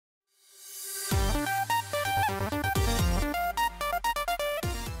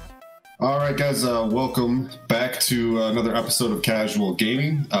All right, guys, welcome back to another episode of Casual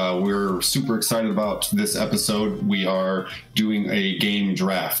Gaming. We're super excited about this episode. We are doing a game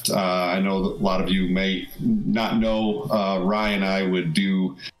draft. I know a lot of you may not know, Ryan and I would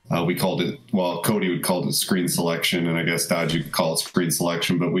do, we called it, well, Cody would call it screen selection, and I guess Dodge, you could call it screen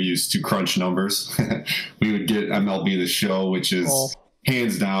selection, but we used to crunch numbers. We would get MLB The Show, which is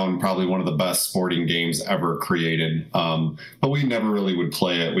hands down probably one of the best sporting games ever created. But we never really would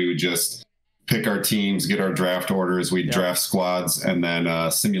play it. We would just pick our teams, get our draft orders, we'd draft squads, and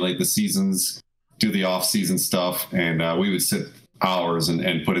then simulate the seasons, do the off-season stuff, and we would sit hours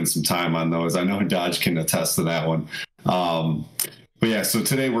and put in some time on those. I know Dodge can attest to that one. But yeah, so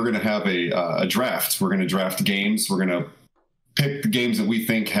today we're going to have a draft. We're going to draft games. We're going to pick the games that we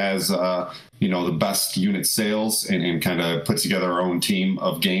think has the best unit sales and kind of put together our own team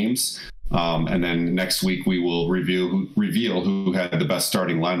of games. And then next week we will reveal who had the best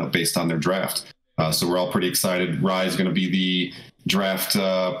starting lineup based on their draft. So we're all pretty excited. Rye is going to be the draft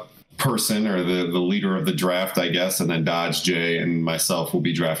person, or the leader of the draft, I guess. And then Dodge, Jay, and myself will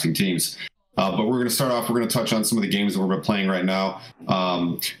be drafting teams. But we're going to start off. We're going to touch on some of the games that we're playing right now.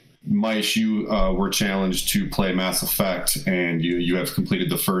 Maish, you were challenged to play Mass Effect, and you have completed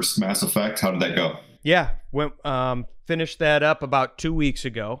the first Mass Effect. How did that go? Yeah, finished that up about 2 weeks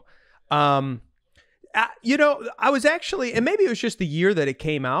ago. I was actually, and maybe it was just the year that it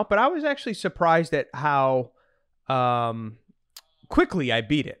came out, but I was actually surprised at how quickly I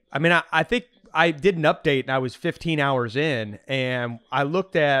beat it. I mean, I think I did an update and I was 15 hours in, and I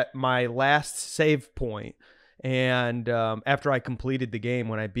looked at my last save point, and after I completed the game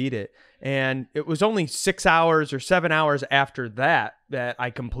when I beat it, and it was only 6 hours or 7 hours after that I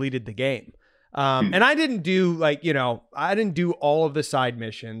completed the game. And I didn't do I didn't do all of the side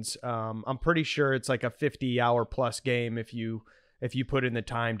missions. I'm pretty sure it's like a 50-hour plus game if you put in the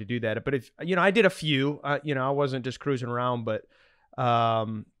time to do that. But I did a few, I wasn't just cruising around, but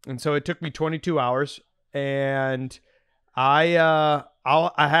and so it took me 22 hours, and I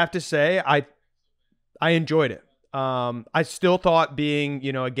have to say I enjoyed it. I still thought, being,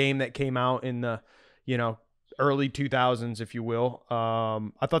 a game that came out in the, early 2000s, if you will.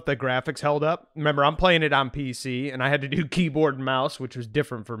 I thought the graphics held up. Remember, I'm playing it on PC, and I had to do keyboard and mouse, which was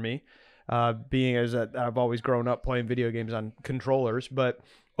different for me, being as I've always grown up playing video games on controllers. But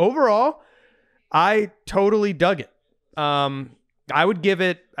overall, I totally dug it. I would give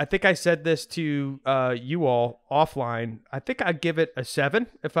it, I think I said this to you all offline, I think I'd give it a 7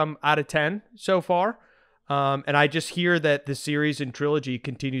 if I'm out of 10 so far. And I just hear that the series and trilogy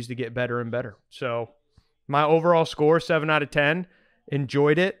continues to get better and better. So my overall score, 7 out of 10,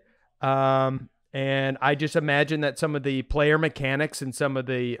 enjoyed it. And I just imagine that some of the player mechanics and some of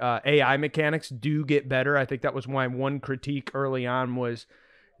the AI mechanics do get better. I think that was my one critique early on, was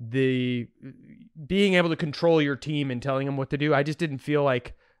the being able to control your team and telling them what to do. I just didn't feel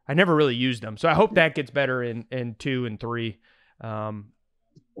like I never really used them. So I hope that gets better in 2 and 3.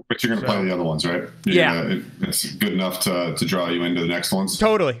 But you're going to play the other ones, right? It's good enough to draw you into the next ones?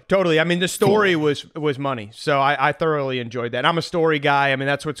 Totally. I mean, the story was money, so I thoroughly enjoyed that. I'm a story guy. I mean,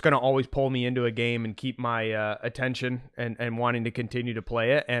 that's what's going to always pull me into a game and keep my attention and wanting to continue to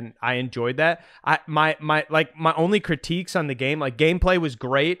play it, and I enjoyed that. My only critiques on the game, like, gameplay was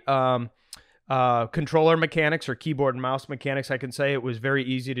great. Controller mechanics, or keyboard and mouse mechanics, I can say it was very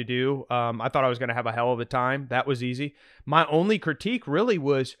easy to do. I thought I was going to have a hell of a time. That was easy. My only critique really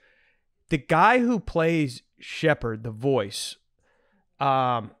was the guy who plays Shepard, the voice.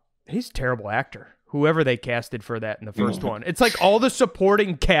 He's a terrible actor, whoever they casted for that in the first one. It's like all the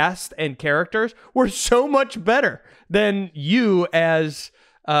supporting cast and characters were so much better than you as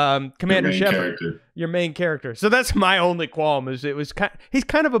Commander Shepard, your main character. So that's my only qualm, is he's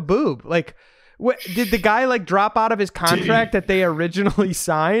kind of a boob. Like, did the guy drop out of his contract that they originally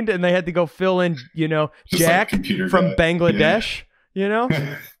signed, and they had to go fill in, Jack from Bangladesh,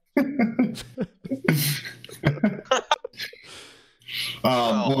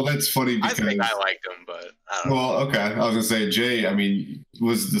 Well, that's funny because I think I liked him, but I don't know. Well, okay. I was gonna say, Jay, I mean,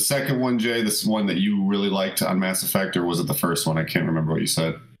 was the second one, Jay, this one that you really liked on Mass Effect, or was it the first one? I can't remember what you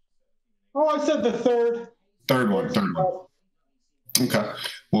said. Oh, I said the third. Third one. Okay.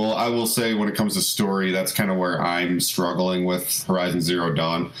 Well, I will say, when it comes to story, that's kind of where I'm struggling with Horizon Zero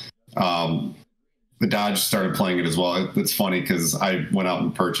Dawn. The Dodge started playing it as well. It's funny because I went out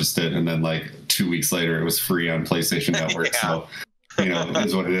and purchased it, and then 2 weeks later it was free on PlayStation Network. So, it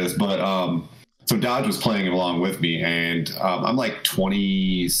is what it is. But so Dodge was playing it along with me, and I'm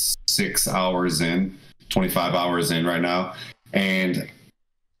 26 hours in, 25 hours in right now, and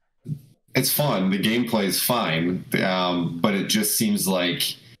it's fun. The gameplay is fine, but it just seems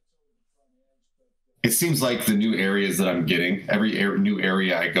like it seems like the new areas that I'm getting, every new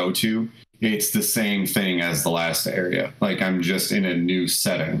area I go to, it's the same thing as the last area. Like I'm just in a new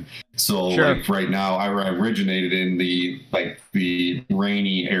setting. So like right now I originated in the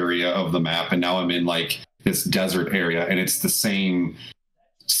rainy area of the map, and now I'm in like this desert area, and it's the same.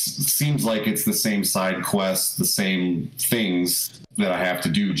 Seems like it's the same side quests, the same things that I have to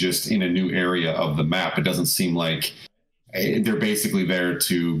do, just in a new area of the map. It doesn't seem like they're basically there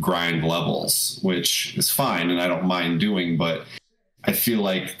to grind levels, which is fine and I don't mind doing, but I feel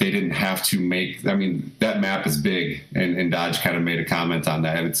like they didn't have to make. I mean, that map is big, and Dodge kind of made a comment on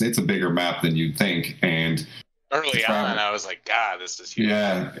that. It's a bigger map than you'd think, and early on, I was like, God, this is huge.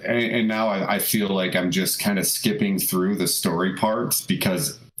 Yeah, and now I feel like I'm just kind of skipping through the story parts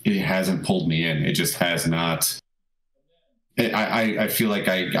because it hasn't pulled me in. It just has not. I feel like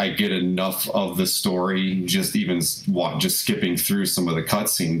I get enough of the story just skipping through some of the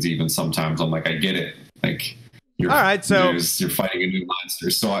cutscenes. Even sometimes I'm like, I get it. Like, all right, so you're fighting a new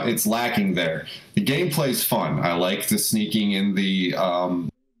monster, so it's lacking there. The gameplay's fun. I like the sneaking in the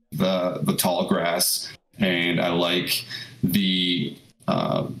tall grass. And I like the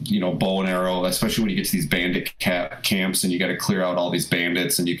bow and arrow, especially when you get to these bandit camps and you got to clear out all these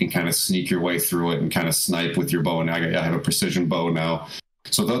bandits, and you can kind of sneak your way through it and kind of snipe with your bow. And I have a precision bow now,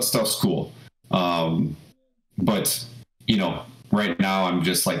 so that stuff's cool. But right now I'm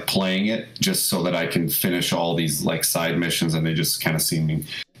just like playing it just so that I can finish all these like side missions, and they just kind of seem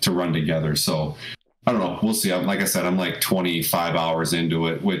to run together. So I don't know. We'll see. Like I said, I'm like 25 hours into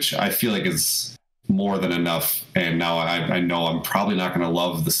it, which I feel like is more than enough. And now I know I'm probably not going to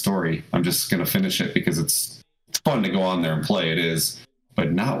love the story. I'm just going to finish it because it's fun to go on there and play. It is,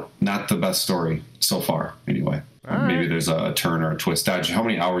 but not the best story so far. Anyway, maybe there's a turn or a twist. Dodge, how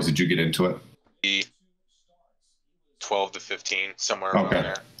many hours did you get into it? 12 to 15, somewhere around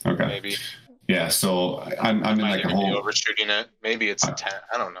there. Okay. Maybe. Yeah. So I'm in like a whole overshooting it. Maybe it's a 10.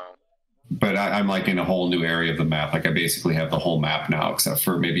 I don't know. But I'm like in a whole new area of the map. Like I basically have the whole map now, except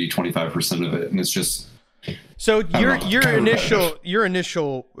for maybe 25% of it, and it's just. So your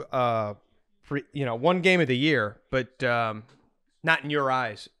initial one game of the year, but not in your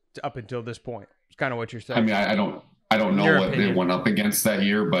eyes up until this point. It's kind of what you're saying. I mean, I don't know what they went up against that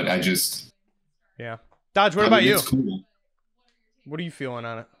year, but I just. Yeah, Dodge. What about you? It's cool. What are you feeling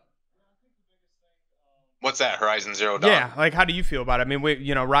on it? What's that, Horizon Zero Dawn? Yeah, like how do you feel about it? I mean,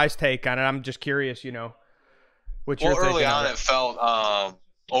 Rye's take on it. I'm just curious, what you're thinking. Well, early on it felt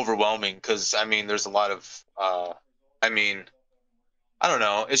overwhelming because, I mean, there's a lot of, I don't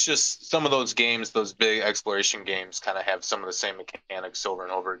know. It's just some of those games, those big exploration games kind of have some of the same mechanics over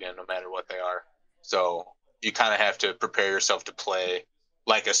and over again, no matter what they are. So you kind of have to prepare yourself to play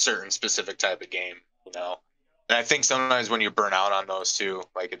like a certain specific type of game, And I think sometimes when you burn out on those too,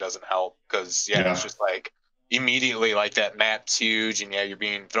 like it doesn't help because it's just like immediately like that map's huge and you're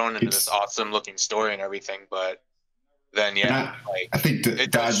being thrown into this awesome looking story and everything, but then I think it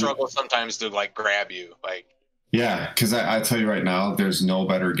does struggle sometimes to like grab you, like. Yeah, because I tell you right now, there's no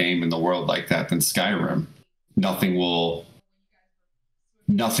better game in the world like that than Skyrim. Nothing will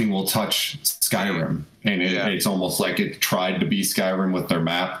touch Skyrim, and it's almost like it tried to be Skyrim with their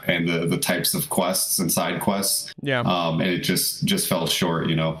map and the types of quests and side quests. Yeah. And it just fell short,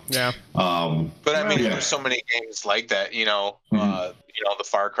 Yeah. But I mean, there's so many games like that, the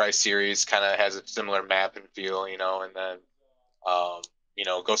Far Cry series kind of has a similar map and feel, and then,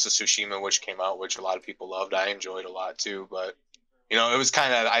 Ghost of Tsushima, which came out, which a lot of people loved. I enjoyed a lot too, but it was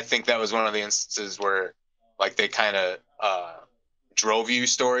kind of, I think that was one of the instances where like they kind of, drove you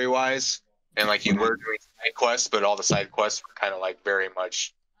story wise, and like you were doing side quests, but all the side quests were kind of like very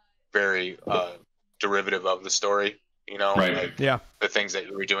derivative of the story, right. Like the things that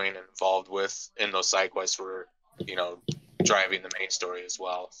you were doing and involved with in those side quests were, driving the main story as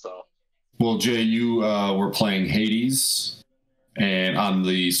well. So, well, Jay, you were playing Hades and on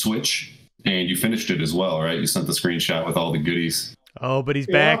the Switch, and you finished it as well, right? You sent the screenshot with all the goodies. Oh, but he's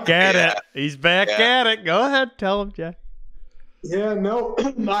back at it. He's back at it. Go ahead, tell him, Jay. Yeah, no,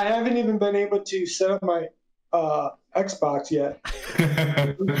 I haven't even been able to set up my Xbox yet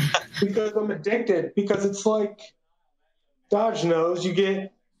because I'm addicted. Because it's like Dodge knows, you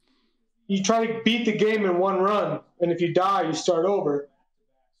try to beat the game in one run, and if you die, you start over.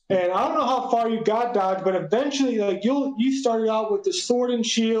 And I don't know how far you got, Dodge, but eventually, like you started out with the sword and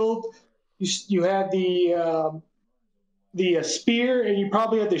shield. You had the spear, and you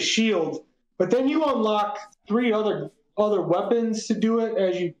probably had the shield. But then you unlock 3 other weapons to do it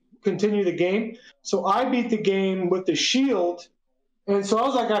as you continue the game. So I beat the game with the shield, and so I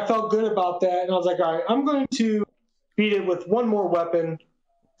was like, I felt good about that, and I was like, all right, I'm going to beat it with one more weapon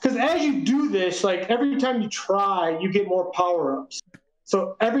because as you do this, like every time you try, you get more power-ups.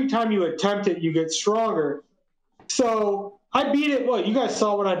 So every time you attempt it, you get stronger. So I beat it. What, you guys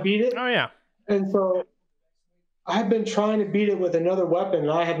saw when I beat it? Oh yeah. And so I've been trying to beat it with another weapon,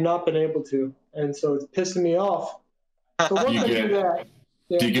 and I have not been able to. And so it's pissing me off. So once I do that,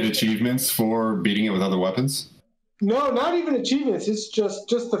 do you get achievements for beating it with other weapons? No, not even achievements. It's just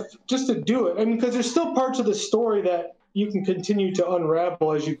to do it. I mean, because there's still parts of the story that you can continue to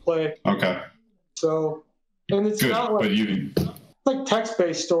unravel as you play. Okay. So, and it's good, not like it's like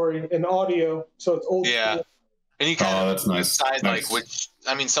text-based story and audio, so it's old. Yeah, school. And you kind of that's nice. decide like which.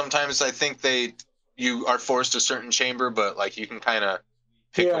 I mean, sometimes I think you are forced to a certain chamber, but like you can kind of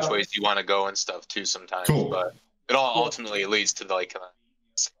pick which ways you want to go and stuff too sometimes. Cool. But it all ultimately leads to like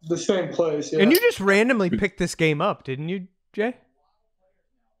the same place. Yeah. And you just randomly picked this game up, didn't you, Jay?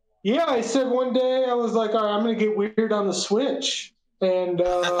 Yeah, I said one day I was like, all right, I'm gonna get weird on the Switch, and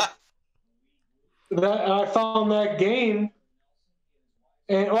that I found that game,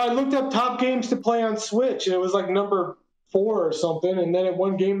 and I looked up top games to play on Switch, and it was like number 4 or something, and then it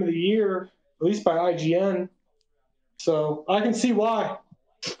won Game of the Year, at least by IGN. So I can see why.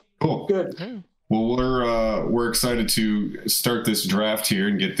 Cool. Good. Well, we're excited to start this draft here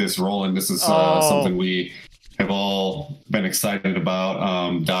and get this rolling. This is something we have all been excited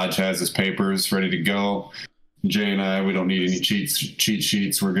about. Dodge has his papers ready to go. Jay and I, we don't need any cheat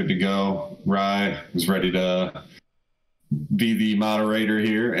sheets. We're good to go. Rye is ready to be the moderator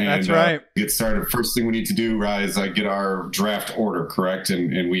here and that's right. Get started. First thing we need to do, Rye, is get our draft order correct,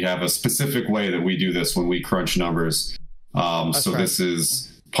 and we have a specific way that we do this when we crunch numbers. So this is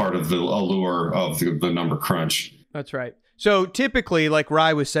part of the allure of the number crunch. That's right. So typically, like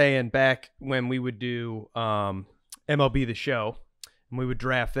Rye was saying back when we would do MLB The Show, and we would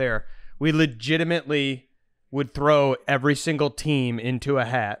draft there, we legitimately would throw every single team into a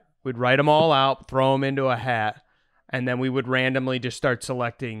hat. We'd write them all out, throw them into a hat, and then we would randomly just start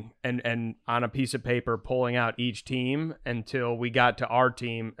selecting and on a piece of paper pulling out each team until we got to our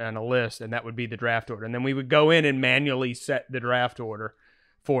team and a list, and that would be the draft order. And then we would go in and manually set the draft order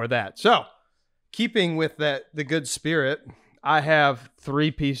for that. So, keeping with the good spirit, I have 3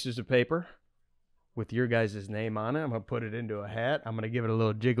 pieces of paper with your guys' name on it. I'm going to put it into a hat. I'm going to give it a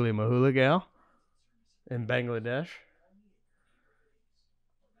little jiggly mahula gal in Bangladesh.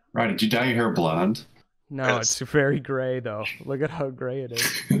 Right, did you dye your hair blonde? No, it's very gray, though. Look at how gray it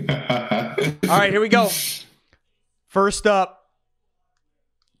is. All right, here we go. First up,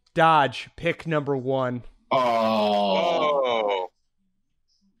 Dodge, pick number 1. Oh.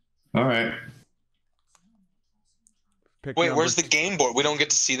 All right. Wait, where's the game board? We don't get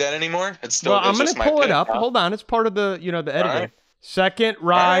to see that anymore? It's still. Well, I'm going to pull it up. Hold on. It's part of the, the editing. Right. Second,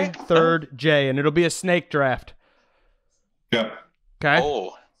 Rye. Third, Jay. And it'll be a snake draft. Yep. Okay.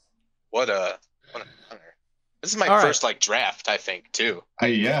 Oh, what a this is my first draft, I think, too.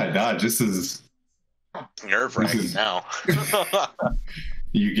 Yeah, Dodge, this is nerve-wracking now.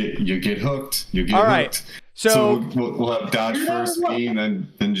 You get hooked. You get all hooked. Right. So we'll have Dodge first, me, and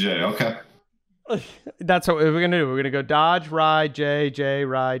then Jay. Okay. That's what we're gonna do. We're gonna go Dodge, Rye, Jay,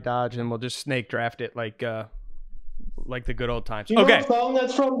 Rye, Dodge, and we'll just snake draft it like the good old times. Do you know what song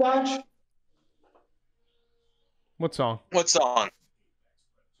that's from, Dodge? What song? What song?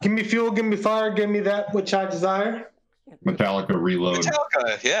 Give me fuel, give me fire, give me that which I desire. Metallica Reload.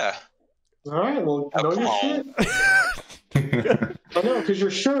 Metallica, yeah. All right, well, know your shit. I know, because your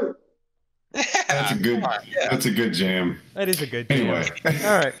shirt. That's a good jam. That is a good jam. Anyway.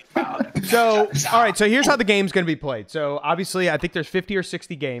 All right. So here's how the game's going to be played. So obviously, I think there's 50 or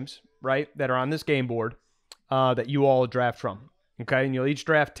 60 games, right, that are on this game board that you all draft from. Okay, and you'll each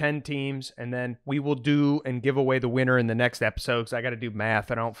draft 10 teams, and then we will do and give away the winner in the next episode. Because I got to do math.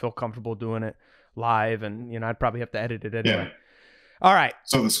 I don't feel comfortable doing it live, and I'd probably have to edit it anyway. Yeah. All right.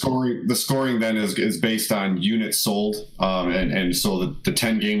 So the scoring then is based on units sold, and so the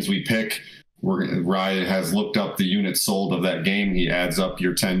 10 games we pick, Ryan has looked up the units sold of that game. He adds up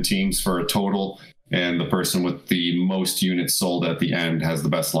your 10 teams for a total, and the person with the most units sold at the end has the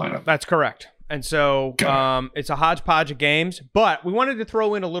best lineup. That's correct. And so it's a hodgepodge of games, but we wanted to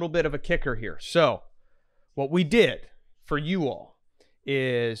throw in a little bit of a kicker here. So what we did for you all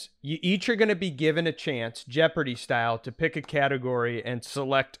is you each are going to be given a chance, Jeopardy style, to pick a category and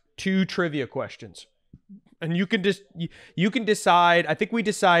select 2 trivia questions. And you can decide, I think we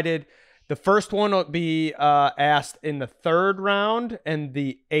decided the first one will be asked in the 3rd round, and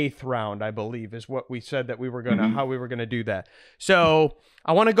the 8th round, I believe, is what we said that we were gonna how we were gonna do that. So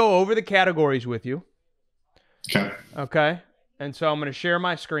I want to go over the categories with you. Okay. Okay. And so I'm gonna share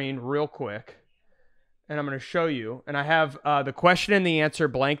my screen real quick, and I'm going to show you. And I have the question and the answer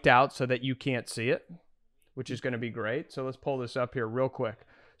blanked out so that you can't see it, which is going to be great. So let's pull this up here real quick.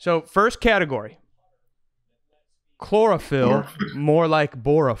 So first category, chlorophyll, more like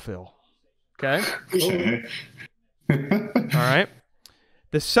borophyll. Okay? Okay. All right.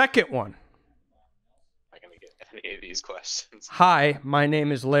 The second one. I'm not gonna get any of these questions. Hi, my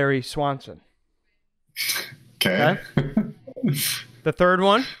name is Larry Swanson. Okay. The third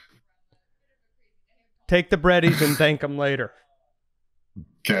one. Take the breadies and thank them later.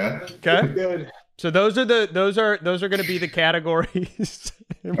 Okay. Okay? Good. So those are going to be the categories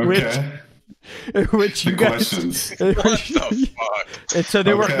in which you The guys. questions. What the fuck? And so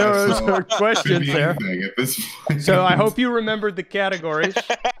there Okay, were so questions could be there. anything at this point. So I hope you remembered the categories.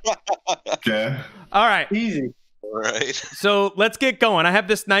 Okay. All right. Easy. Right. So let's get going. I have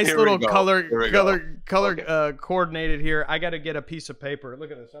this nice Here we little go. color Here we go. Okay. coordinated here. I got to get a piece of paper.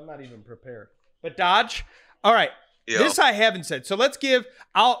 Look at this. I'm not even prepared. But Dodge. All right. Yo, This I haven't said. So let's give.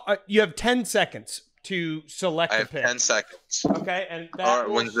 You have 10 seconds to select I a have pick. 10 seconds. Okay, and All that right,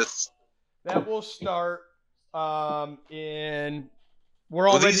 will, when's this? that will start in. We're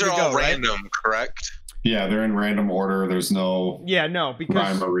all Well, ready these to are go, all right? random, correct? Yeah, they're in random order. There's no Yeah, no, because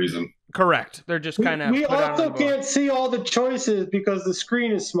rhyme or reason. correct. They're just kind of. We also can't see all the choices because the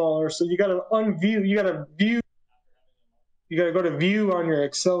screen is smaller. So you got to unview. You got to view. You got to go to view on your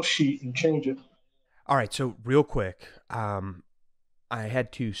Excel sheet and change it. All right, so real quick, I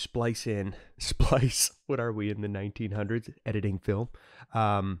had to splice. What are we in the 1900s? Editing film.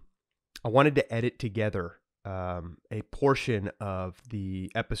 I wanted to edit together a portion of the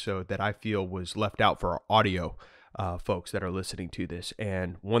episode that I feel was left out for our audio folks that are listening to this.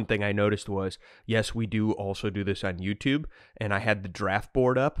 And one thing I noticed was, yes, we do also do this on YouTube, and I had the draft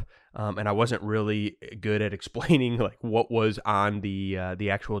board up, and I wasn't really good at explaining like what was on the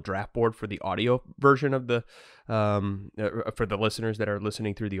actual draft board for the audio version of the for the listeners that are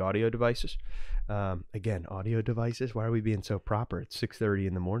listening through the audio devices. Again, audio devices. Why are we being so proper? It's 6:30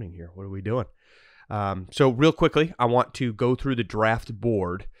 in the morning here. What are we doing? So real quickly, I want to go through the draft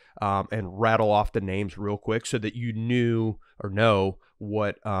board and rattle off the names real quick so that you knew or know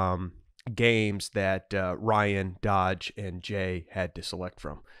what games that Ryan, Dodge, and Jay had to select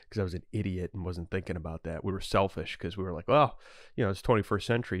from, because I was an idiot and wasn't thinking about that. We were selfish because we were like, well, it's 21st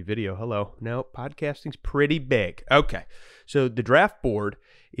century video. Hello. No, podcasting's pretty big. Okay. So the draft board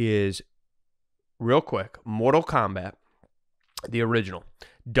is real quick. Mortal Kombat, the original,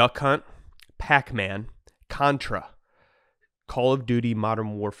 Duck Hunt, Pac-Man, Contra, Call of Duty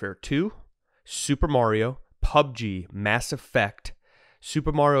Modern Warfare 2, Super Mario, PUBG, Mass Effect,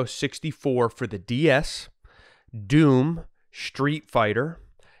 Super Mario 64 for the DS, Doom, Street Fighter,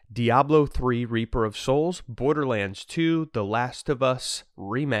 Diablo 3 Reaper of Souls, Borderlands 2, The Last of Us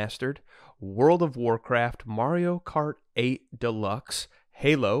Remastered, World of Warcraft, Mario Kart 8 Deluxe,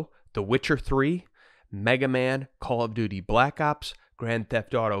 Halo, The Witcher 3, Mega Man, Call of Duty Black Ops, Grand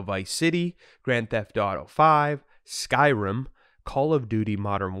Theft Auto Vice City, Grand Theft Auto 5, Skyrim, Call of Duty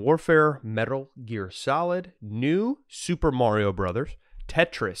Modern Warfare, Metal Gear Solid, New Super Mario Bros.,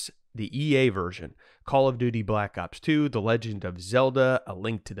 Tetris, the EA version, Call of Duty Black Ops 2, The Legend of Zelda, A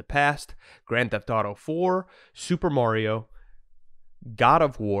Link to the Past, Grand Theft Auto 4, Super Mario, God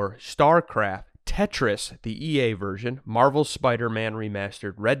of War, StarCraft, Tetris, the EA version, Marvel's Spider-Man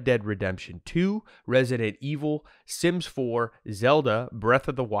Remastered, Red Dead Redemption 2, Resident Evil, Sims 4, Zelda, Breath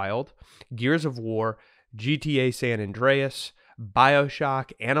of the Wild, Gears of War, GTA San Andreas,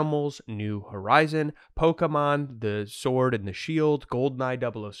 BioShock, Animals, New Horizon, Pokemon, The Sword and the Shield,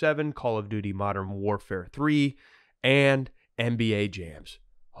 GoldenEye 007, Call of Duty Modern Warfare 3, and NBA Jams.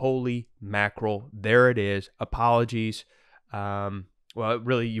 Holy mackerel. There it is. Apologies. Well,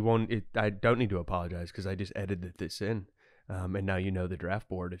 really, you won't. I don't need to apologize because I just edited this in, and now you know the draft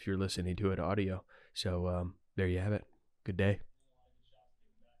board if you're listening to it audio. So there you have it. Good day.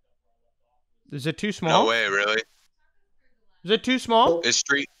 Is it too small? No way, really. Is it too small? Is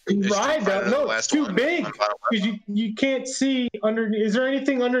Street Right, Fighter the no, it's last too one big. on Final Because you can't see underneath. Is there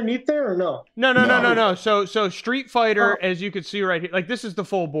anything underneath there or no? No. So Street Fighter, as you can see right here, like this is the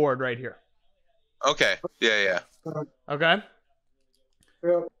full board right here. Okay. Yeah. Okay.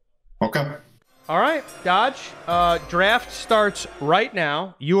 Yeah. Okay. All right, Dodge. Draft starts right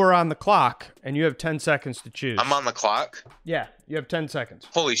now. You are on the clock, and you have 10 seconds to choose. I'm on the clock. Yeah, you have 10 seconds.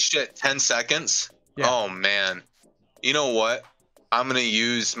 Holy shit, 10 seconds? Yeah. Oh, man. You know what? I'm going to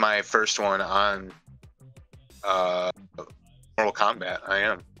use my first one on Mortal Kombat. I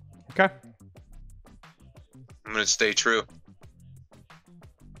am. Okay. I'm going to stay true.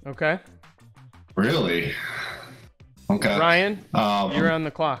 Okay. Really? Okay. Ryan, you're You're on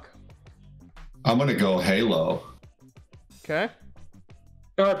the clock. I'm gonna go Halo. Okay.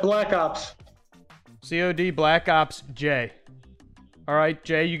 All right, Black Ops. COD Black Ops J. All right,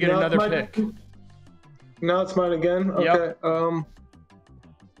 Jay, you get another pick. Now it's mine again. Okay. Yep.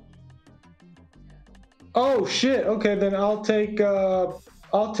 Oh shit. Okay, then I'll take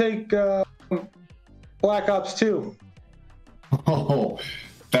Black Ops 2. Oh,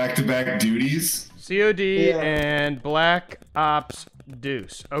 back-to-back duties. COD and Black Ops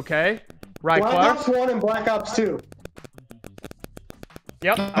Deuce. Okay. Right, Black Clark? Ops 1 and Black Ops 2.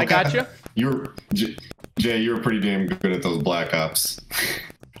 Yep, I got you. Jay, you were pretty damn good at those Black Ops.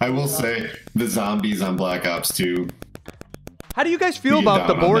 I will say the zombies on Black Ops 2. How do you guys feel Be about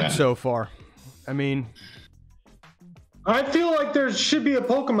the down on board that. so far? I mean, I feel like there should be a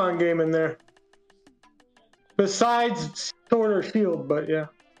Pokemon game in there. Besides Sword or Shield, but yeah.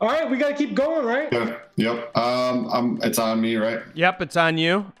 All right, we got to keep going, right? Yeah, yep. It's on me, right? yep, it's on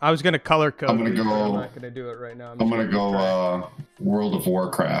you. I was going to color code. I'm gonna these, but go- I'm not going to do it right now. I'm gonna go World of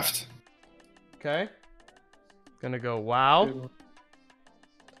Warcraft. Okay. Gonna go WoW.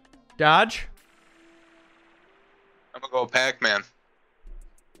 Dodge. I'm gonna go Pac-Man.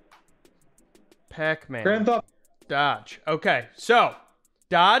 Pac-Man. Grand Theft. Dodge. Okay, so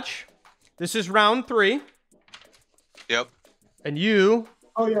Dodge. This is round 3, Yep. and you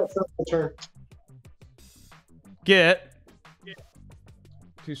Oh yeah, it's my turn. get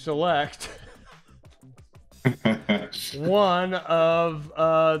to select one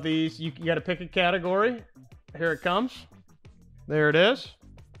of these. You got to pick a category. Here it comes. There it is.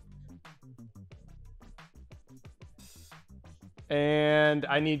 And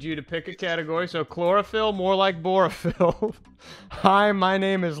I need you to pick a category. So chlorophyll, more like borophyll. Hi, my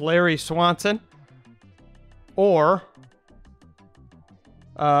name is Larry Swanson. Or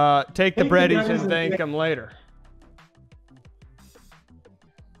take the breadies and thank them later.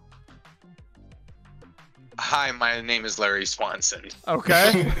 Hi, my name is Larry Swanson.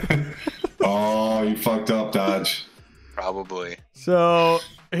 Okay. Oh, you fucked up, Dodge. Probably. So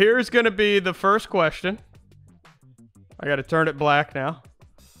here's going to be the first question. I got to turn it black now.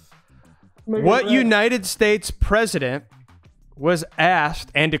 What United States president was asked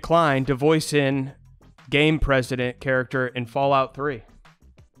and declined to voice in game president character in Fallout 3?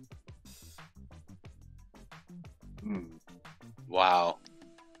 Wow.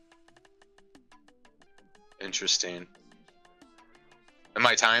 Interesting. Am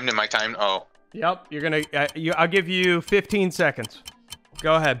I timed? Oh. Yep, you're going to I'll give you 15 seconds.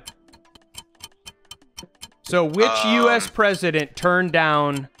 Go ahead. So which US president turned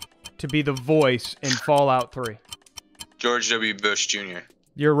down to be the voice in Fallout 3? George W. Bush Jr.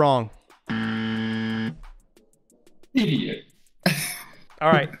 You're wrong. Idiot. All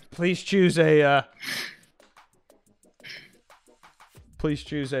right, please choose a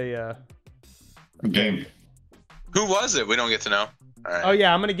Game. Who was it? We don't get to know. All right. Oh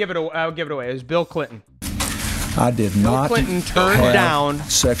yeah, I'll give it away. It was Bill Clinton. I did Bill not Clinton turned have down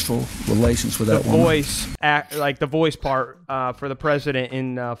sexual relations with the that woman. voice part for the president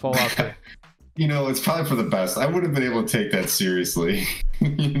in Fallout 3. You know, it's probably for the best. I wouldn't have been able to take that seriously.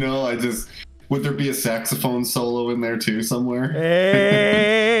 You know, would there be a saxophone solo in there too somewhere?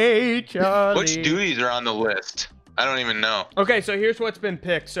 Hey, Charlie. Which duties are on the list? I don't even know. Okay, so here's what's been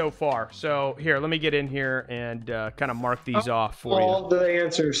picked so far. So here, let me get in here and kind of mark these off for All you. the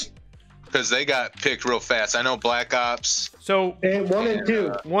answers. Because they got picked real fast. I know Black Ops. So And 1 and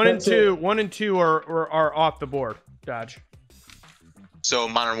 2. one and That's it. two are off the board. Dodge. So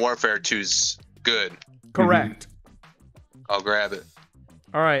Modern Warfare 2's good. Correct. I'll grab it.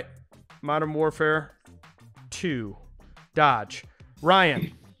 All right. Modern Warfare 2. Dodge.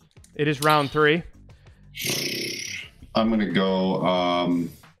 Ryan. It is round 3. I'm gonna go.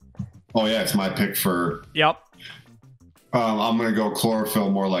 Oh yeah, it's my pick for. Yep. I'm gonna go chlorophyll,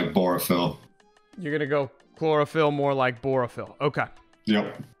 more like borophyll. You're gonna go chlorophyll, more like borophyll. Okay.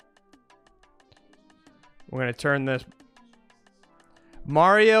 Yep. We're gonna turn this.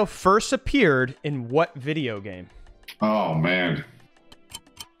 Mario first appeared in what video game? Oh man.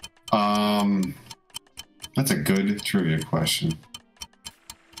 That's a good trivia question.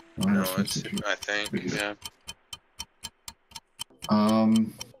 No, it's, I think, yeah.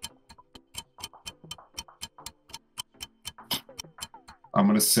 I'm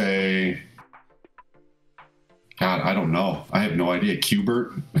gonna say. God, I don't know. I have no idea.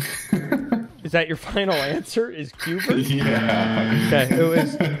 Qbert. Is that your final answer? Is Qbert? Yeah.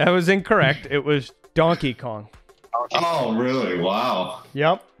 Okay, that was incorrect. It was Donkey Kong. Oh, really? Wow.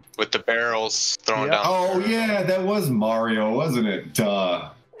 Yep. With the barrels thrown Yep. down. Oh, yeah, that was Mario, wasn't it?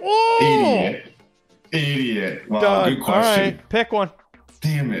 Whoa! Idiot. Wow, Done. good question. All right, pick one.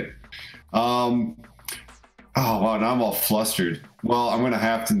 Damn it. Oh wow, now I'm all flustered. Well, I'm gonna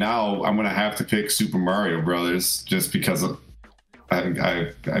have to pick Super Mario Brothers just because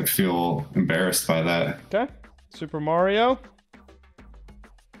I feel embarrassed by that. Okay. Super Mario.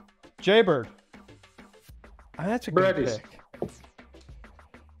 Jaybird. Oh, that's a good Breadies. pick.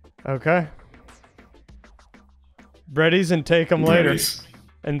 Okay. Breadies and take them later. Breadies.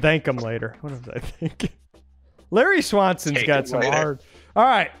 And thank them later. What was I thinking? Larry Swanson's Take got 'em some later. hard. All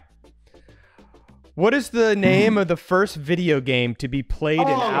right. What is the name of the first video game to be played in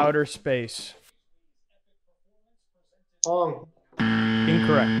outer space?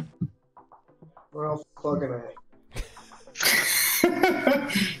 Incorrect. Well, fucking A.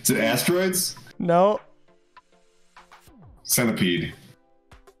 Is it Asteroids? No. Centipede.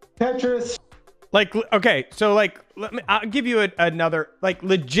 Tetris. Like, okay, so like, I'll give you another, like,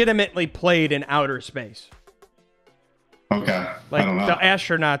 legitimately played in outer space. Okay. Like, I don't know. the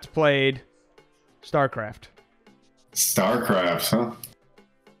astronauts played StarCraft. StarCraft, huh?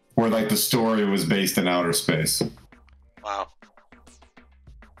 Or like the story was based in outer space. Wow.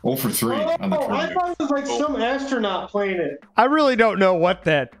 0 for 3 on the Oh, I trivia. thought it was like some astronaut playing it. I really don't know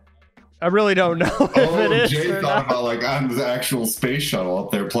I really don't know if it is Jay or thought not. about like on the actual space shuttle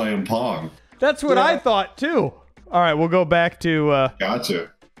up there playing Pong. That's what I Yeah. thought, too. All right, we'll go back to Gotcha.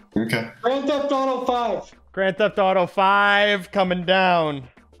 Okay. Grand Theft Auto 5. Grand Theft Auto 5 coming down.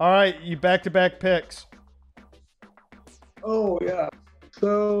 All right, you back-to-back picks. Oh yeah.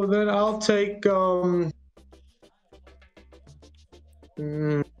 So then I'll take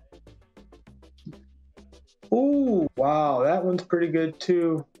Ooh, wow, that one's pretty good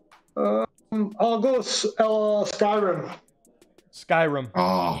too. I'll go Skyrim. Skyrim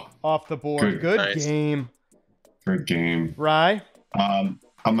Oh, off the board. Good Nice. game. good game. Rye, I'm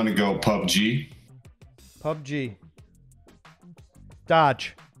gonna go PUBG. PUBG.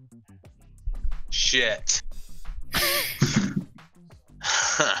 Dodge. Shit.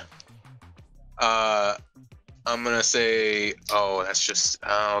 I'm gonna say. Oh, that's just.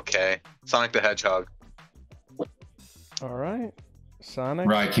 Okay. Sonic the Hedgehog. All right. Sonic.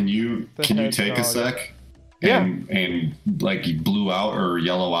 Right? Can you The take a Hedgehog. sec? Yeah. And like you blue out or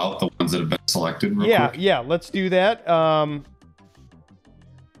yellow out the ones that have been selected real Yeah, quick? yeah. Let's do that. What are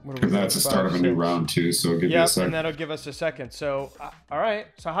we Because that's the at? start of a 5, new 6. round too, so give you a Yep, sec. and that'll give us a second. So, all right.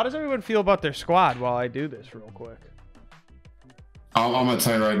 So, how does everyone feel about their squad while I do this real quick? I'm gonna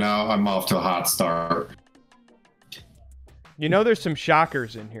tell you right now, I'm off to a hot start. You know, there's some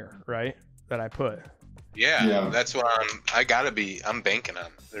shockers in here, right? That I put. Yeah, Yeah. that's what I'm banking on.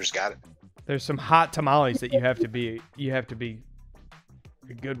 There's got it. There's some hot tamales that you have to be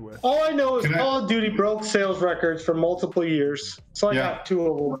good with. All I know is Can I- Call of Duty broke sales records for multiple years, so I Yeah. got 2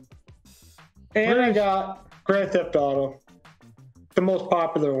 of them. And I got Grand Theft Auto, the most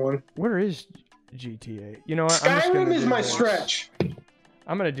popular one. Where is GTA? You know what? I'm just gonna Skyrim is do my this. stretch.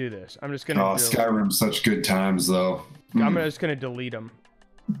 I'm gonna do this. I'm just gonna. Oh, Skyrim, such good times though. I'm just gonna delete them.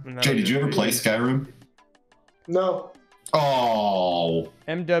 Jay, did you ever play Skyrim? No, Oh,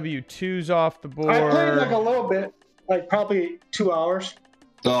 MW2's off the board. I played like a little bit, like probably 2 hours.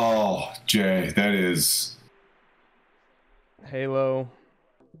 oh, Jay, that is. Halo.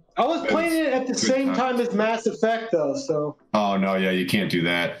 I was playing it at the Good same times. time as Mass Effect, though. So Oh no, yeah, you can't do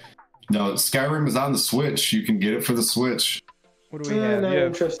that. No, Skyrim is on the Switch. You can get it for the Switch. What do we have? not You have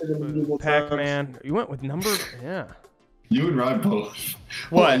interested in medieval times. Pac-Man. You went with number. Yeah. You and Rod both.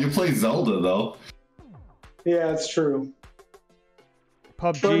 What? Well, you play Zelda though. Yeah, it's true.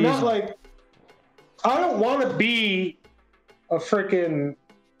 But PUBG. not like I don't want to be a freaking,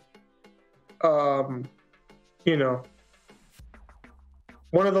 you know,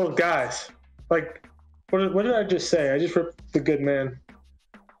 one of those guys. Like, what did I just say? I just ripped the good man.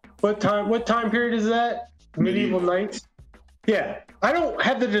 What time period is that? Medieval Knights. Yeah, I don't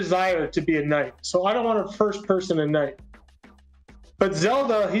have the desire to be a knight, so I don't want a first-person knight. But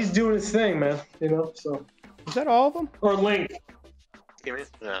Zelda, he's doing his thing, man. You know, so Is that all of them? or Link.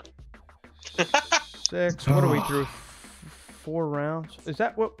 Yeah. 6. What are we through? 4 rounds. Is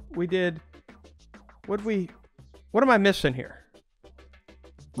that what we did? What am I missing here?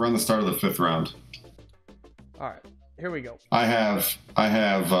 We're on the start of the 5th round. All right. Here we go. I have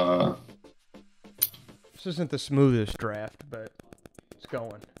This isn't the smoothest draft, but it's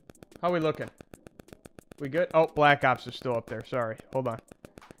going. How are we looking? We good? Oh, Black Ops is still up there. Sorry. Hold on.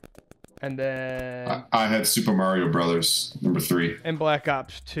 And then I had Super Mario Brothers number 3. and Black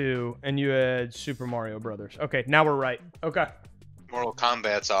Ops 2, and you had Super Mario Brothers. Okay, now we're right. Okay. Mortal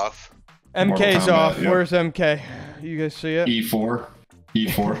Kombat's off. MK's Kombat, off. yep. Where's MK? You guys see it? E4.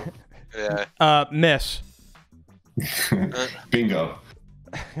 E4. Yeah. Miss. Bingo.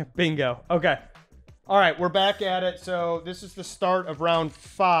 Bingo. Okay. All right, we're back at it. So this is the start of round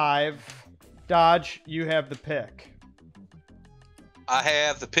 5. Dodge, you have the pick. I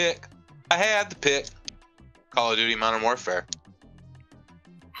have the pick. Call of Duty Modern Warfare.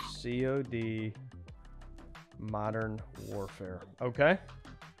 COD Modern Warfare. Okay.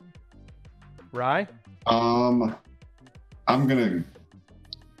 Rye? I'm gonna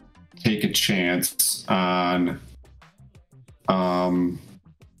take a chance on.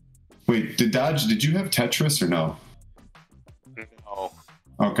 Wait, did you have Tetris or no? No.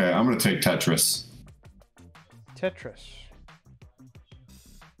 Okay, I'm gonna take Tetris. Tetris.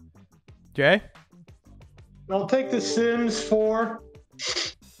 Jay? I'll take The Sims 4.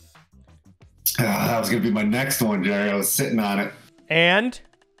 That was gonna be my next one, Jerry. I was sitting on it. And?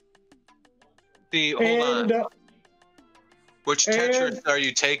 See, hold And on. Which Tetris are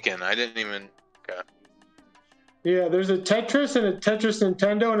you taking? I didn't even. Okay. yeah, there's a Tetris and a Tetris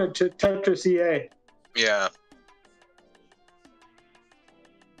Nintendo and a Tetris EA. Yeah.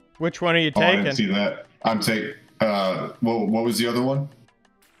 Which one are you Oh, I taking? didn't see that. I'm taking. What was the other one?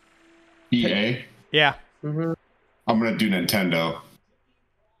 EA. Yeah. Mm-hmm. I'm gonna do Nintendo.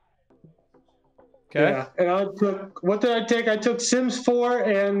 Okay. Yeah, and I took. What did I take? I took Sims 4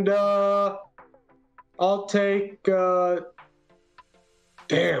 and I'll take.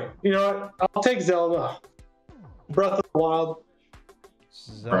 Damn. You know what? I'll take Zelda. Breath of the Wild.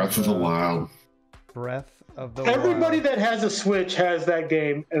 Breath of the Wild. Breath of the Everybody Wild. that has a Switch has that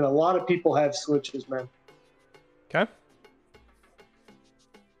game, and a lot of people have Switches, man. Okay.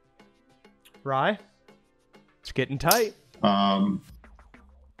 Rye? It's getting tight.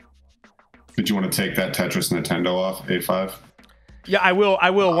 Did you want to take that Tetris Nintendo off A5? Yeah, I will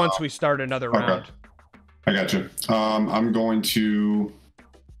once we start another round. I got you. I'm going to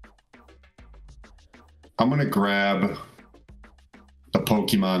grab the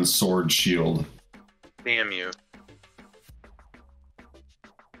Pokemon Sword Shield. Damn you.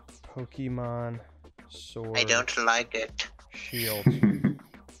 Pokemon Sword I don't like it. Shield.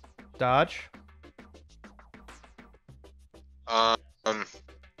 Dodge?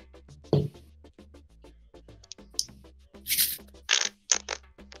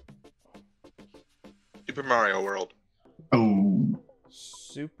 Super Mario World. Oh,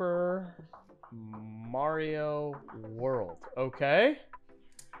 Super Mario World. Okay.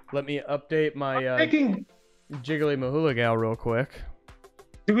 Let me update my Taking, Jiggly Mahula real quick.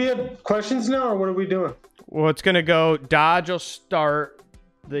 do we have questions now, or what are we doing? Well, it's going to go. Dodge will start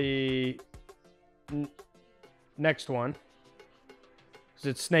the next one. Because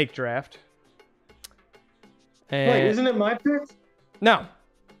it's Snake Draft. And Wait, isn't it my pick? No.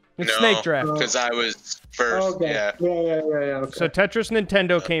 It's Snake Draft. Because I was first. Okay. Yeah. Yeah. Okay. So Tetris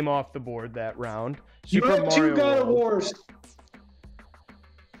Nintendo came off the board that round. You Super have Mario two God of World. Wars.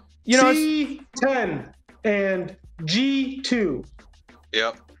 You know, C10 and G2.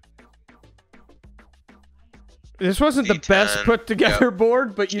 Yep. this wasn't the best D10, put together yep.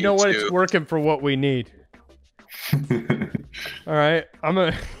 board, but you know what? It's G2. working for what we need. All right.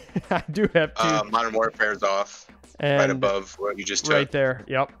 I do have two. Modern Warfare's off. And Right above what you just took. right there.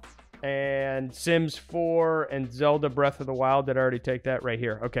 Yep. And Sims 4 and Zelda Breath of the Wild. Did I already take that right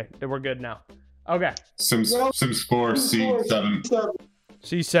here? Okay. Then we're good now. Okay. Sims 4 C7.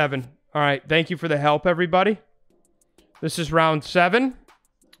 C7. All right. Thank you for the help, everybody. This is round 7.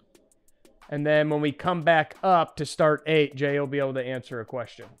 And then when we come back up to start 8, Jay will be able to answer a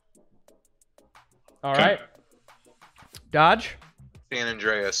question. All right. Dodge. San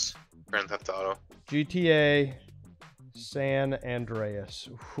Andreas. Grand Theft Auto. GTA San Andreas.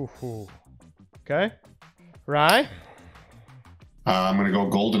 Ooh. Okay. Rye. I'm gonna go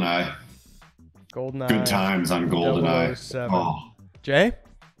GoldenEye. GoldenEye. Good times on GoldenEye. 007. Oh, Jay.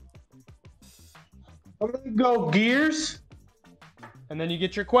 I'm going to go Gears. And then you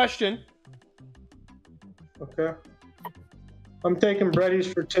get your question. Okay. I'm taking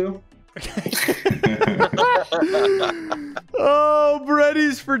Brady's for 2. Oh,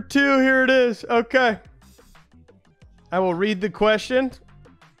 Brady's for 2. Here it is. Okay. I will read the question.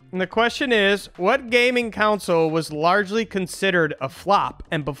 And the question is, what gaming console was largely considered a flop?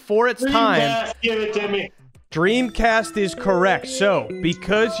 And before its time, Dreamcast, give it to me. Dreamcast is correct. So,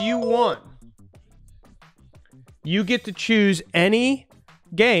 because you won, you get to choose any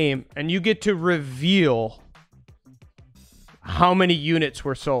game and you get to reveal how many units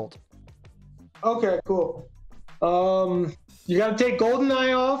were sold. Okay, cool. You got to take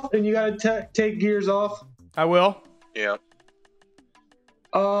GoldenEye off, and you got to take Gears off. I will. Yeah.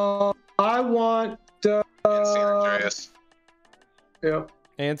 I want. And San Andreas. Yeah.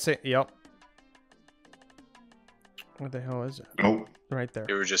 And say, yep. What the hell is it? nope. Right there.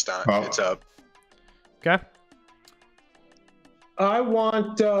 You were just on. Oh. It's up. Okay. I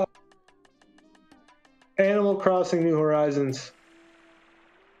want Animal Crossing New Horizons.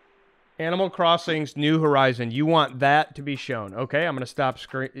 Animal Crossing's New Horizon. You want that to be shown. Okay, I'm going to stop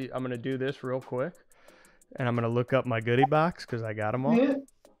screen. I'm going to do this real quick. And I'm going to look up my goodie box because I got them all. Yeah.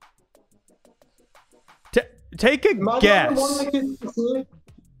 Take a Am I the guess. only one that gets to see it?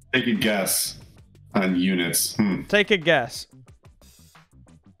 Take a guess on units. Take a guess.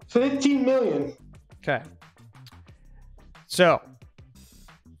 15 million. Okay. So,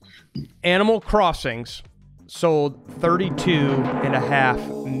 Animal Crossings sold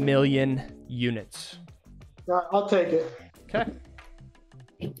 32.5 million units. I'll take it. Okay.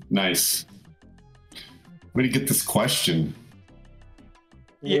 Nice. Where did you get this question?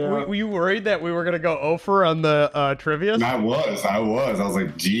 Yeah. Were you worried that we were going to go over on the trivia? I was. I was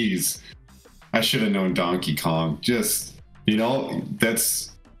like, geez, I should have known Donkey Kong. Just,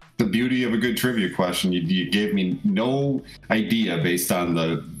 that's the beauty of a good trivia question. You gave me no idea based on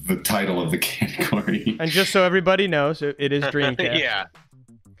the title of the category. And just so everybody knows, it is Dreamcast. Yeah.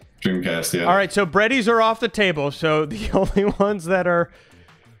 Dreamcast, yeah. All right, so Breadies are off the table. So the only ones that are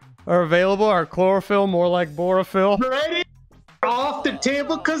available are chlorophyll, more like borophyll. Ready? Off the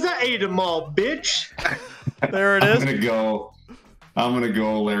table because I ate them all, bitch. There it is. I'm gonna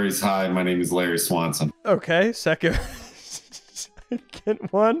go Larry's High. My name is Larry Swanson. Okay, second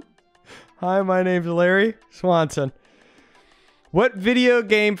one. Hi, my name's Larry Swanson. What video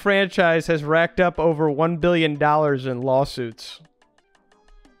game franchise has racked up over $1 billion in lawsuits?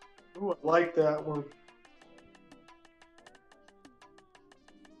 Ooh, I like that one.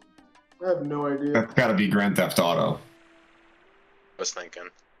 I have no idea. That's got to be Grand Theft Auto. I was thinking.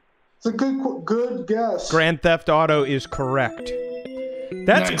 It's a good guess. Grand Theft Auto is correct.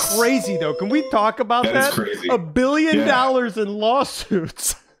 That's Nice. crazy, though. Can we talk about that? That is crazy. $1 billion Yeah. in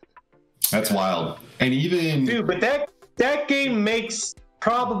lawsuits. That's wild. And even Dude, but that game makes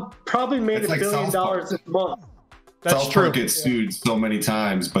probably made It's $1 like billion South Park. this month. That's South true. Park gets sued so many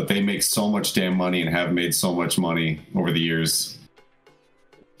times, but they make so much damn money and have made so much money over the years.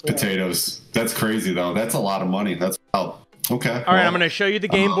 Potatoes. That's crazy, though. That's a lot of money. That's wild. Okay. All right, I'm going to show you the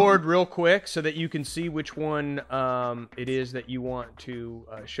game board real quick so that you can see which one it is that you want to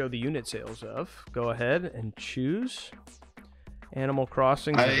show the unit sales of. Go ahead and choose. Animal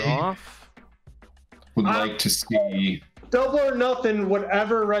Crossing is off. Would like to see. Double or nothing,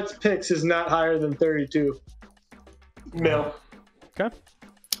 whatever Reds picks is not higher than 32 mil. Okay.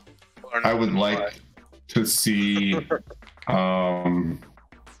 I would like to see. I'd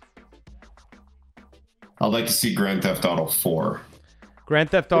like to see Grand Theft Auto 4. Grand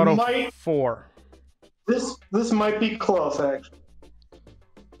Theft Auto might- 4. This might be close, actually.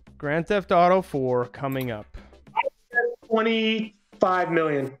 Grand Theft Auto 4 coming up. 25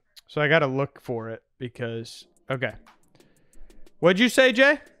 million. So I got to look for it because... Okay. What'd you say,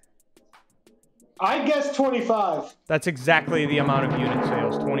 Jay? I guess 25. That's exactly the amount of unit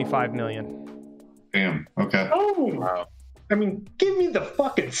sales. 25 million. Damn. Okay. Oh, Wow. I mean, give me the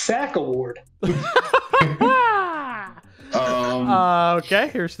fucking sack award. Okay,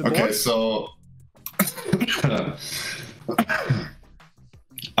 here's the board. Okay, so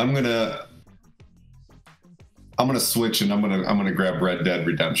I'm gonna switch and I'm gonna grab Red Dead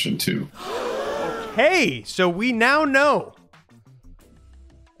Redemption 2. Hey, so we now know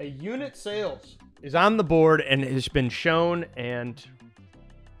a unit sales is on the board and has been shown, and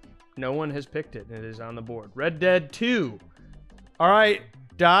no one has picked it. It is on the board. Red Dead 2. All right,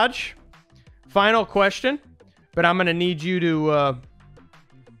 Dodge. Final question, but I'm going to need you to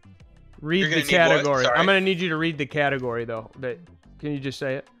read You're the gonna need what? category. Sorry. I'm going to need you to read the category, though. Can you just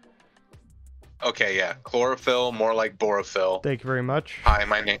say it? Okay, yeah. Chlorophyll, more like borophyll. Thank you very much. Hi,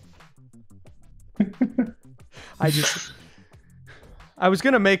 my name. I was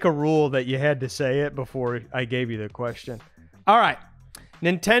going to make a rule that you had to say it before I gave you the question. All right.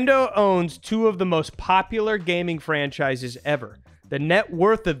 Nintendo owns two of the most popular gaming franchises ever. The net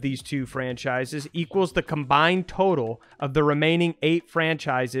worth of these two franchises equals the combined total of the remaining 8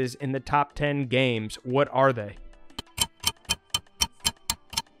 franchises in the top 10 games. What are they?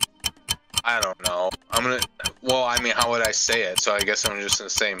 I don't know. How would I say it? So I guess I'm just gonna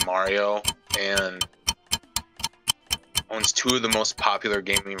say Mario and owns two of the most popular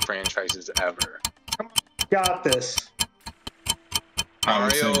gaming franchises ever. Got this.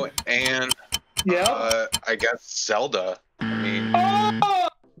 Mario and Yep. I guess Zelda. I mean, Oh,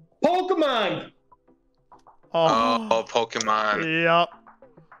 Pokemon. oh, Pokemon. Yep.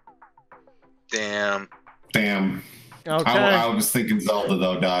 Damn. Okay. I was thinking Zelda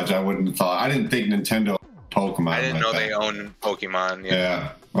though, Dodge. I wouldn't have thought. I didn't think Nintendo Pokemon. I didn't like know that. they owned Pokemon. Yeah.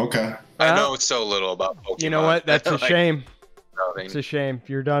 Yeah. Okay. I Well, know so little about Pokemon. You know what? That's a Like, shame. nothing. It's a shame.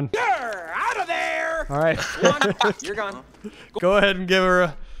 You're done. Out of there! All right. You're gone. Go ahead and give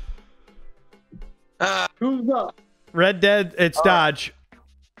her a Who's up? Red Dead. It's Dodge.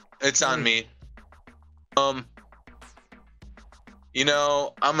 It's on me. You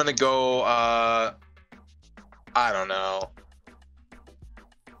know, I'm gonna go. I don't know.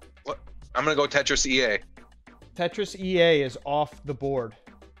 What? I'm gonna go Tetris EA. Tetris EA is off the board.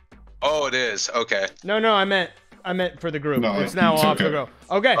 Oh, it is. Okay. No, I meant for the group. No, it's now it's off okay. the go.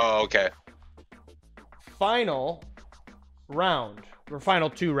 Okay. Oh, okay. Final round, or final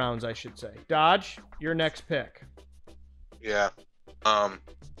 2 rounds, I should say. Dodge, your next pick. Yeah.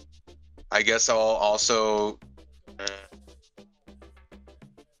 I guess I'll also.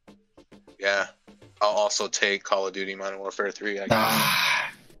 Yeah. I'll also take Call of Duty Modern Warfare 3. I guess.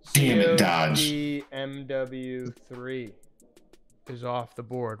 Ah, damn it, Dodge. COD MW3 is off the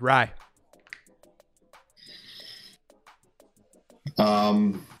board. Right.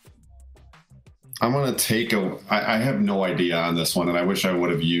 I'm gonna take I have no idea on this one, and I wish I would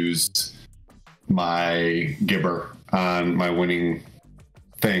have used my Gibber on my winning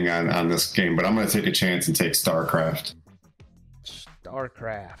thing on this game, but I'm gonna take a chance and take StarCraft.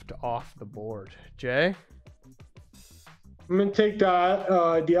 StarCraft off the board. Jay? I'm gonna take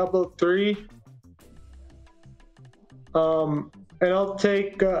Diablo 3. And I'll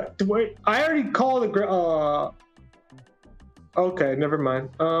take. Wait, I already called the. Okay, never mind.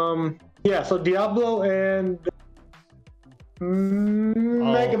 Yeah, so Diablo and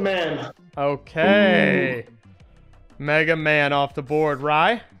Mega Man. Okay. Mega Man off the board.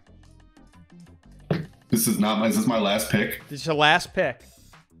 Rye? Is this my last pick? This is your last pick.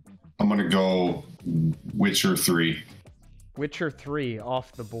 I'm gonna go Witcher 3. Witcher 3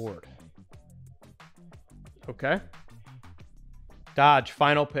 off the board. Okay. Dodge,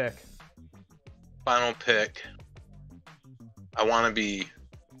 final pick. Final pick. I want to be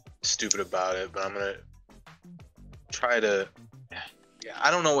stupid about it, but I'm gonna try to. Yeah, I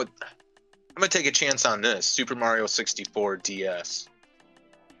don't know what. I'm gonna take a chance on this. Super Mario 64 DS.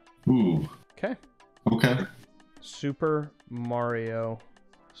 Ooh. Okay. Okay. Super Mario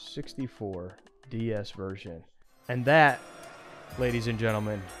 64 DS version. And that, ladies and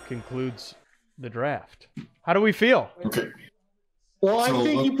gentlemen, concludes the draft. How do we feel? Okay. Well, I So,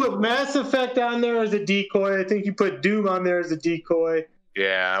 think you put Mass Effect on there as a decoy. I think you put Doom on there as a decoy.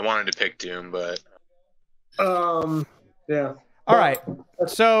 Yeah, I wanted to pick Doom, but Yeah. All right.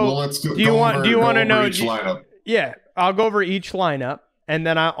 So Well, let's go. do you want to know each lineup? Yeah, I'll go over each lineup, and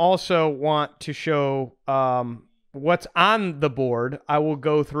then I also want to show what's on the board. I will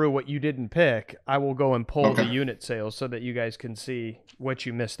go through what you didn't pick. I will go and pull the Okay. unit sales so that you guys can see what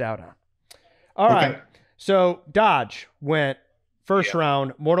you missed out on. All Okay. right. So Dodge went first Yeah.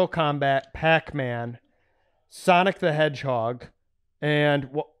 round, Mortal Kombat, Pac-Man, Sonic the Hedgehog, and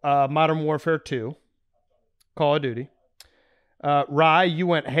Modern Warfare 2, Call of Duty. Rye, you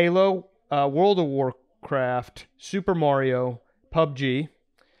went Halo, World of Warcraft, Super Mario, PUBG.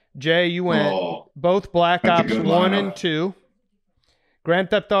 Jay, you went both Black That's a Ops good 1 lineup. and 2, Grand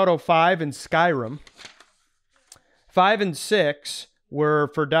Theft Auto 5, and Skyrim. 5 and 6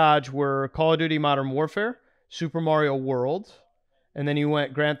 were for Dodge were Call of Duty Modern Warfare, Super Mario World, and then you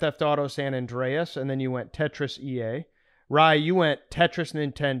went Grand Theft Auto San Andreas, and then you went Tetris EA. Rye, you went Tetris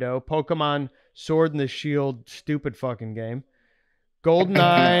Nintendo, Pokemon Sword and the Shield, stupid fucking game,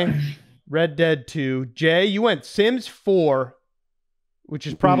 GoldenEye, Red Dead 2. Jay, you went Sims 4, which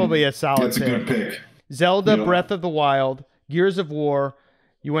is probably a solid That's a good pick. Zelda Yeah. Breath of the Wild, Gears of War.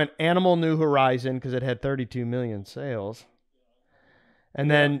 You went Animal New Horizon because it had 32 million sales. And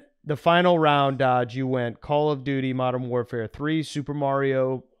then the final round, Dodge, you went Call of Duty Modern Warfare 3, Super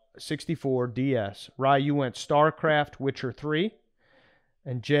Mario 64 DS. Rye, you went StarCraft, Witcher 3.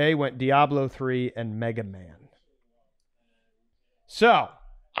 And Jay went Diablo 3 and Mega Man. So,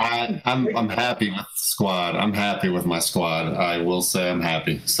 I'm happy with the squad. I'm happy with my squad. I will say I'm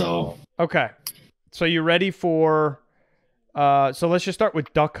happy. So okay. So you ready for so let's just start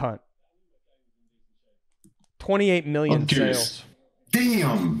with Duck Hunt. 28 million I'm curious. sales.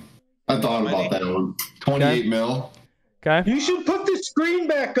 Damn. I thought about that one. 28 mil. Okay. You should put the screen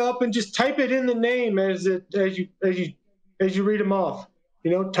back up and just type it in the name as you read them off. You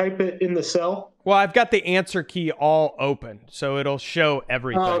know, type it in the cell. Well, I've got the answer key all open, so it'll show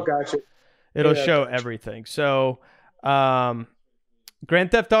everything. Oh, gotcha. It'll Yeah, show gotcha. everything. So, Grand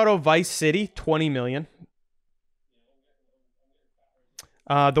Theft Auto Vice City, 20 million.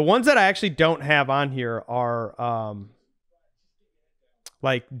 The ones that I actually don't have on here are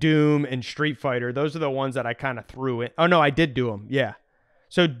like Doom and Street Fighter. Those are the ones that I kind of threw in. Oh no, I did do them. Yeah.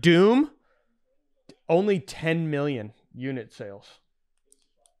 So Doom, only 10 million unit sales,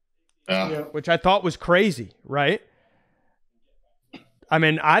 Yeah. which I thought was crazy, right? I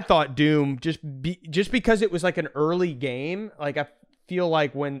mean, I thought Doom just because it was like an early game. Like I feel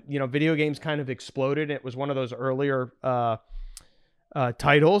like when video games kind of exploded, it was one of those earlier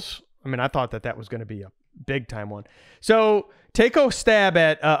titles. I mean, I thought that was going to be a big time one. So take a stab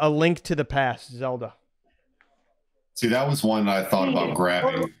at A Link to the Past, Zelda. See, that was one I thought about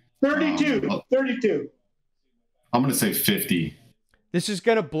grabbing. 32. I'm going to say 50. This is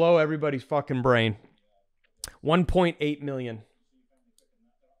going to blow everybody's fucking brain. 1.8 million.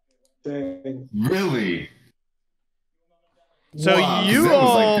 Dang. Really? So Wow, 'cause you that was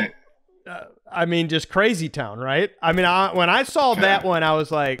all, like I mean, just crazy town, right? I mean, when I saw that one, I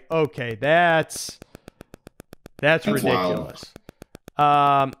was like, okay, that's ridiculous.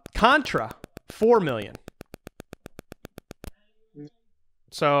 Contra, 4 million.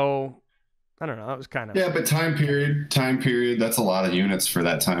 So, I don't know. That was kind of... Yeah, but time period, that's a lot of units for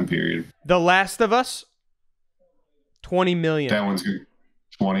that time period. The Last of Us, 20 million. That one's good.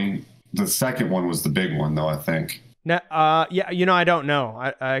 20. The second one was the big one, though, I think. Yeah, I don't know.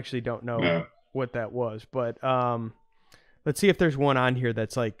 I actually don't know what that was. But let's see if there's one on here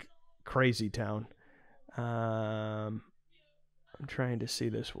that's like Crazy Town. I'm trying to see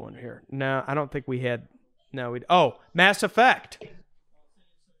this one here. No, I don't think we had... No, we... Oh, Mass Effect.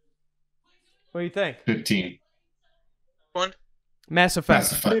 What do you think? 15. One. Mass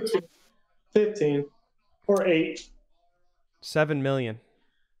Effect. 15 or 8. 7 million.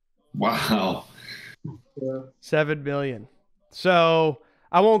 Wow. Yeah. 7 million. So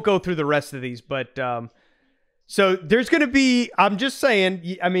I won't go through the rest of these, but so there's going to be, I'm just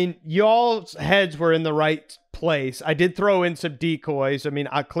saying, I mean, y'all's heads were in the right place. I did throw in some decoys. I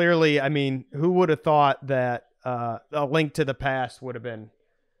mean, who would have thought that A Link to the Past would have been?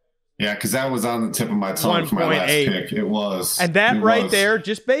 Yeah, because that was on the tip of my tongue for my last 1.8. pick. It was. And that there,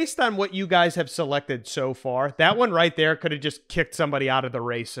 just based on what you guys have selected so far, that one right there could have just kicked somebody out of the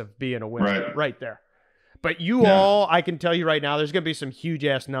race of being a winner right there. But you all, I can tell you right now, there's going to be some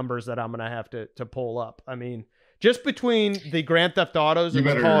huge-ass numbers that I'm going to have to pull up. I mean, just between the Grand Theft Autos and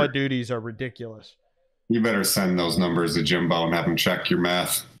the Call of Duties are ridiculous. You better send those numbers to Jimbo and have him check your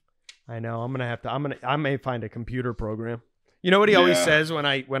math. I know. I may find a computer program. You know what he always says when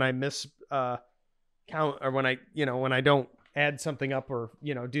I miss count, or when I don't add something up or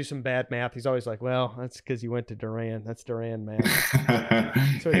do some bad math? He's always like, "Well, that's because you went to Duran. That's Duran math."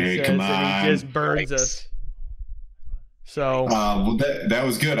 That's what he says, come and on. he just burns us. So well, that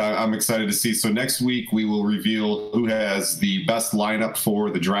was good. I'm excited to see. So next week we will reveal who has the best lineup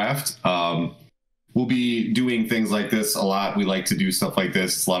for the draft. We'll be doing things like this a lot. We like to do stuff like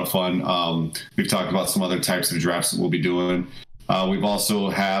this. It's a lot of fun. We've talked about some other types of drafts that we'll be doing. We've also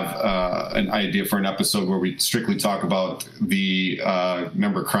have an idea for an episode where we strictly talk about the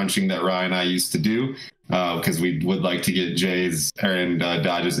number crunching that Ryan and I used to do, because we would like to get Jay's and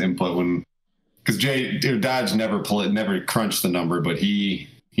Dodge's input because Dodge never crunched the number, but he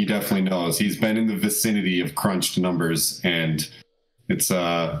definitely knows. He's been in the vicinity of crunched numbers, and it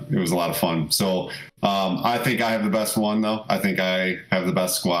was a lot of fun. So I think I have the best one, though. I think I have the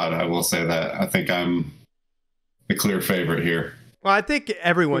best squad. I will say that. I think I'm the clear favorite here. Well, I think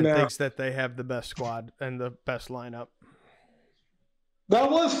everyone thinks that they have the best squad and the best lineup. That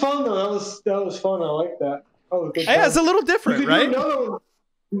was fun, though. That was fun. I like that. Yeah, it's a little different, right?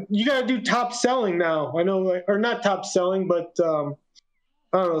 You got to do top selling now. I know, or not top selling, but I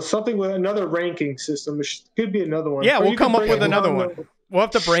don't know, something with another ranking system. It could be another one. Yeah, we'll come up with another one. We'll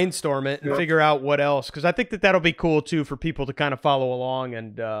have to brainstorm it and figure out what else, because I think that'll be cool too for people to kind of follow along,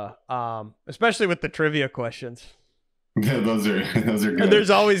 and especially with the trivia questions. Yeah, those are good. And there's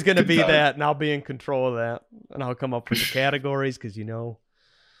always going to be that, and I'll be in control of that, and I'll come up with the categories because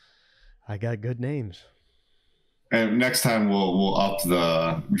I got good names. And next time we'll up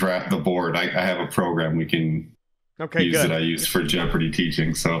the board. I have a program we can use that I use for Jeopardy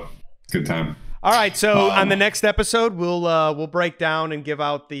teaching, so good time. All right, so on the next episode, we'll break down and give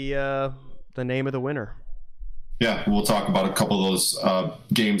out the name of the winner. Yeah, we'll talk about a couple of those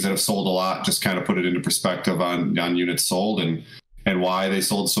games that have sold a lot, just kind of put it into perspective on units sold and why they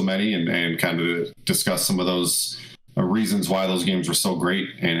sold so many, and kind of discuss some of those reasons why those games were so great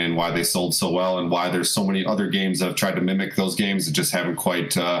and why they sold so well, and why there's so many other games that have tried to mimic those games that just haven't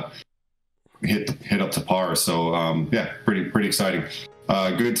quite hit up to par. So yeah, pretty exciting.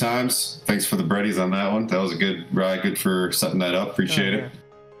 Good times. Thanks for the breadies on that one. That was a good ride. Good for setting that up. Appreciate it.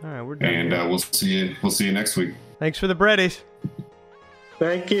 All right, we're done. And we'll see you next week. Thanks for the breadies.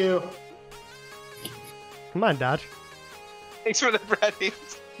 Thank you. Come on, Dodge. Thanks for the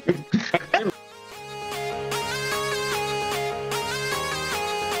breadings.